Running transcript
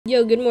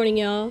Yo, good morning,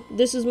 y'all.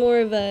 This is more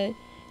of a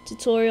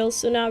tutorial,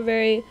 so not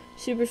very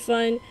super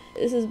fun.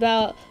 This is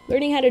about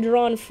learning how to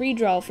draw on Free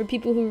Draw for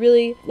people who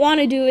really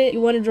want to do it.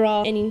 You want to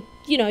draw and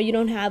you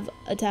don't have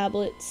a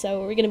tablet, so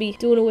we're going to be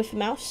doing it with a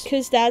mouse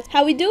because that's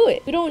how we do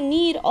it. We don't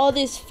need all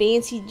this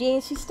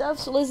fancy stuff,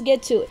 so let's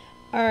get to it.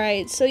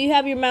 Alright, so you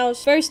have your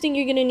mouse. First thing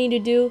you're going to need to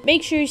do,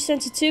 make sure your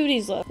sensitivity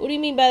is low. What do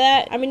you mean by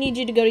that? I'm going to need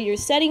you to go to your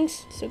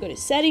settings. So go to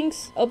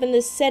settings, open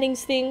this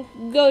settings thing,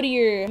 go to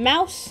your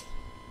mouse.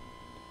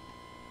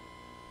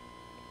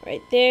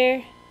 Right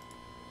there.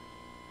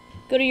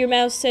 Go to your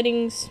mouse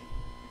settings.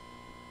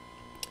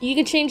 You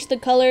can change the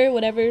color,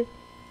 whatever.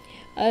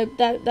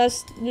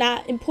 That's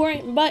not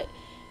important, but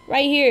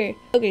right here.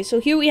 Okay, so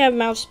here we have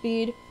mouse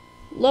speed.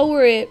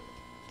 Lower it.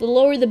 The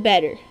lower the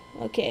better.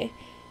 Okay.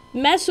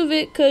 Mess with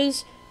it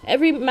because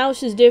every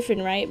mouse is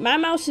different, right? My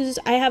mouse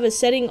I have a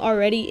setting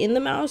already in the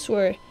mouse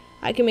where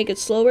I can make it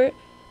slower.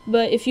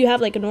 But if you have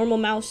like a normal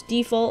mouse,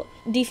 default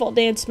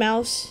dance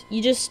mouse,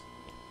 you just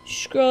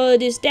scroll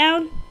this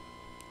down.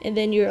 And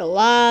then you're a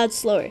lot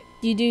slower.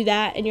 You do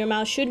that and your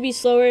mouse should be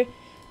slower.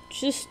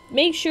 Just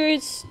make sure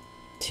it's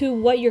to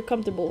what you're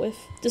comfortable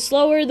with. The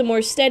slower, the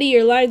more steady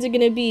your lines are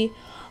going to be.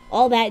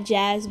 All that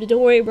jazz. But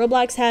don't worry,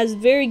 Roblox has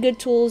very good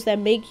tools that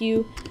make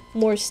you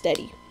more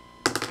steady.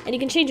 And you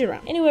can change it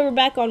around. Anyway, we're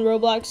back on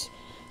Roblox.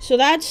 So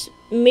that's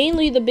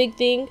mainly the big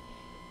thing.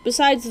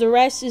 Besides the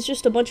rest is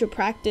just a bunch of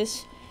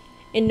practice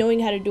and knowing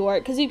how to do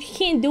art. Because if you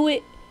can't do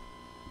it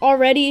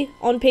already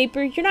on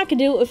paper, you're not gonna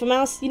do it with a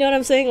mouse, you know what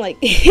I'm saying?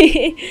 Like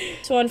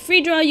so on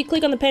Free Draw, you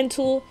click on the pen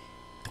tool,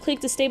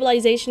 click the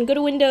stabilization, go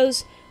to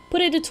Windows,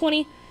 put it to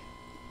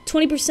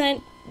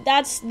 20%.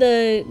 That's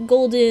the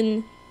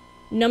golden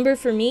number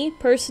for me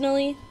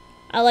personally.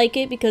 I like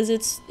it because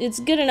it's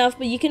good enough,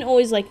 but you can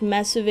always like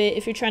mess with it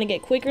if you're trying to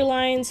get quicker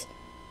lines.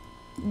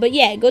 But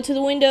yeah, go to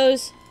the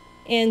Windows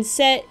and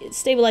set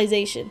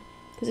stabilization,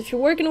 because if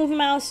you're working with a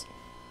mouse,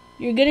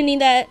 you're gonna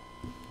need that.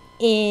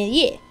 And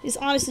yeah, it's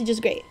honestly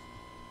just great.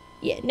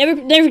 Yeah, never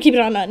keep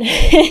it on none.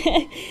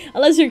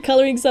 Unless you're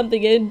coloring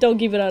something in, don't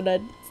keep it on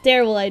none. It's a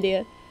terrible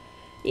idea.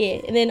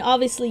 Yeah, and then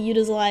obviously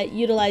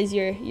utilize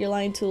your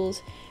line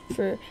tools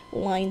for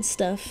line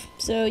stuff.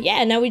 So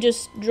yeah, now we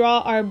just draw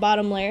our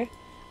bottom layer.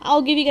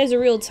 I'll give you guys a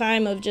real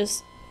time of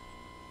just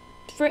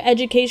for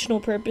educational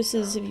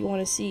purposes if you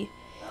want to see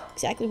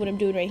exactly what I'm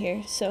doing right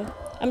here. So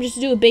I'm just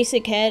doing a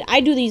basic head.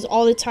 I do these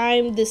all the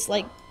time. This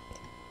like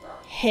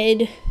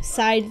head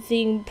side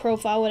thing,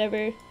 profile,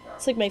 whatever.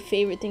 It's like my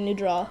favorite thing to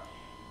draw.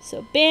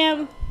 So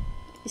bam,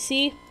 you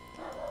see,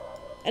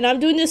 and I'm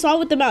doing this all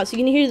with the mouse. You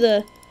can hear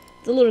the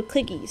little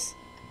clickies.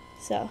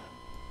 So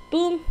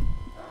boom,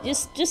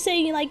 just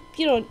saying, like,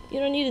 you don't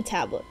need a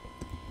tablet,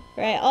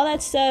 right? All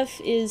that stuff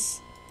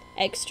is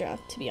extra,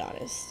 to be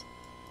honest.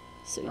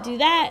 So we do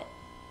that,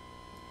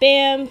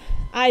 bam,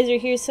 eyes are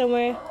here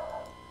somewhere,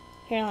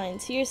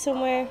 hairline's here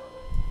somewhere.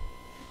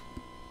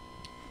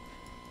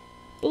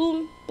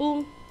 Boom,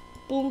 boom,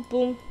 boom,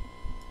 boom,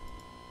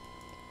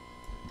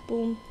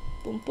 boom,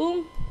 boom,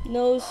 boom,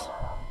 nose,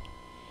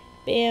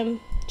 bam,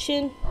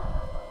 chin.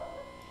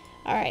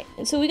 Alright,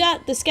 and so we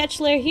got the sketch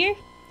layer here.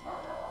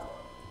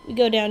 We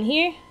go down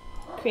here,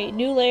 create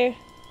new layer,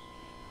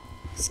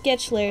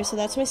 sketch layer, so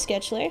that's my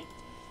sketch layer.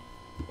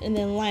 And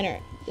then line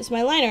art, this is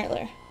my line art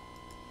layer.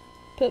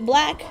 Put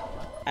black.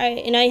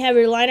 Alright, and now you have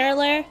your line art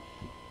layer,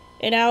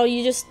 and now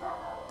you just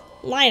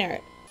line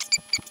art.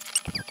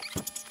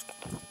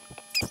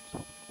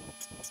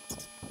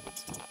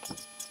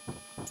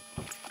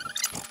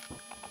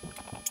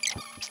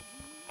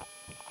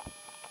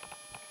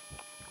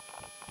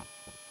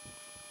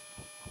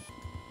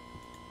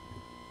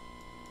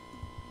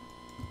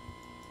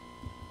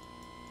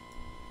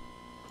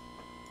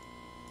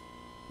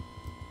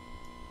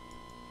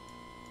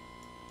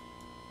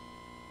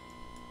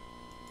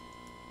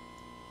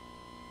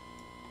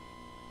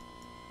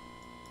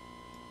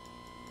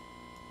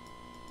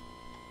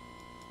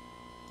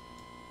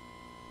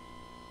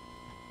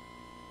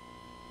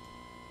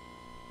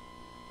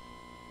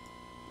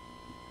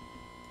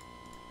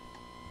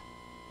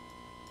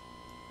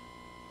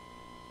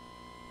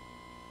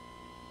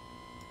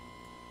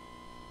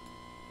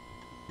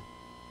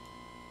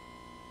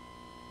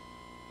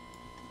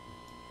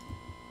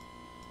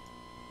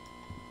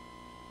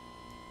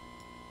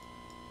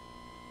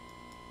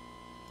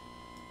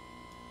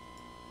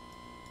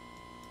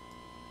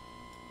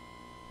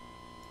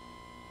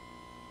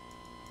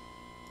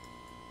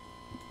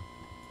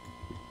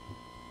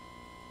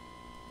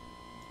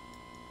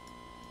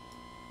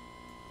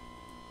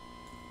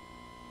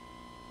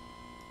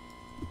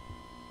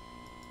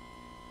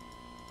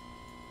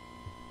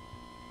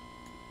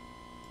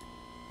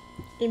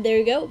 And there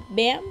you go,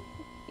 bam.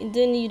 And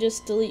then you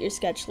just delete your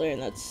sketch layer,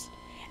 and that's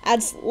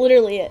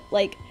literally it.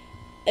 Like,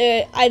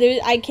 either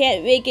I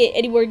can't make it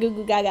any more goo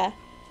goo gaga,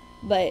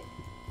 but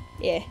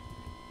yeah,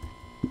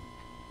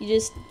 you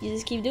just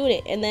keep doing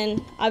it, and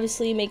then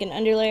obviously you make an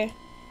underlayer,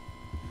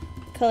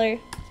 color,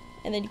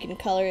 and then you can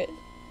color it.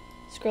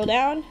 Scroll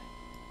down,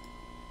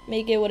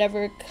 make it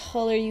whatever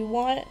color you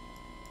want.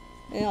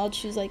 and I'll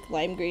choose like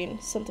lime green,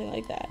 something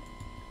like that,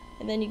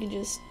 and then you can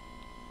just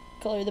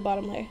color the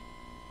bottom layer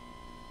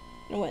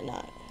and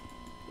whatnot.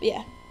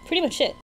 Yeah, pretty much it.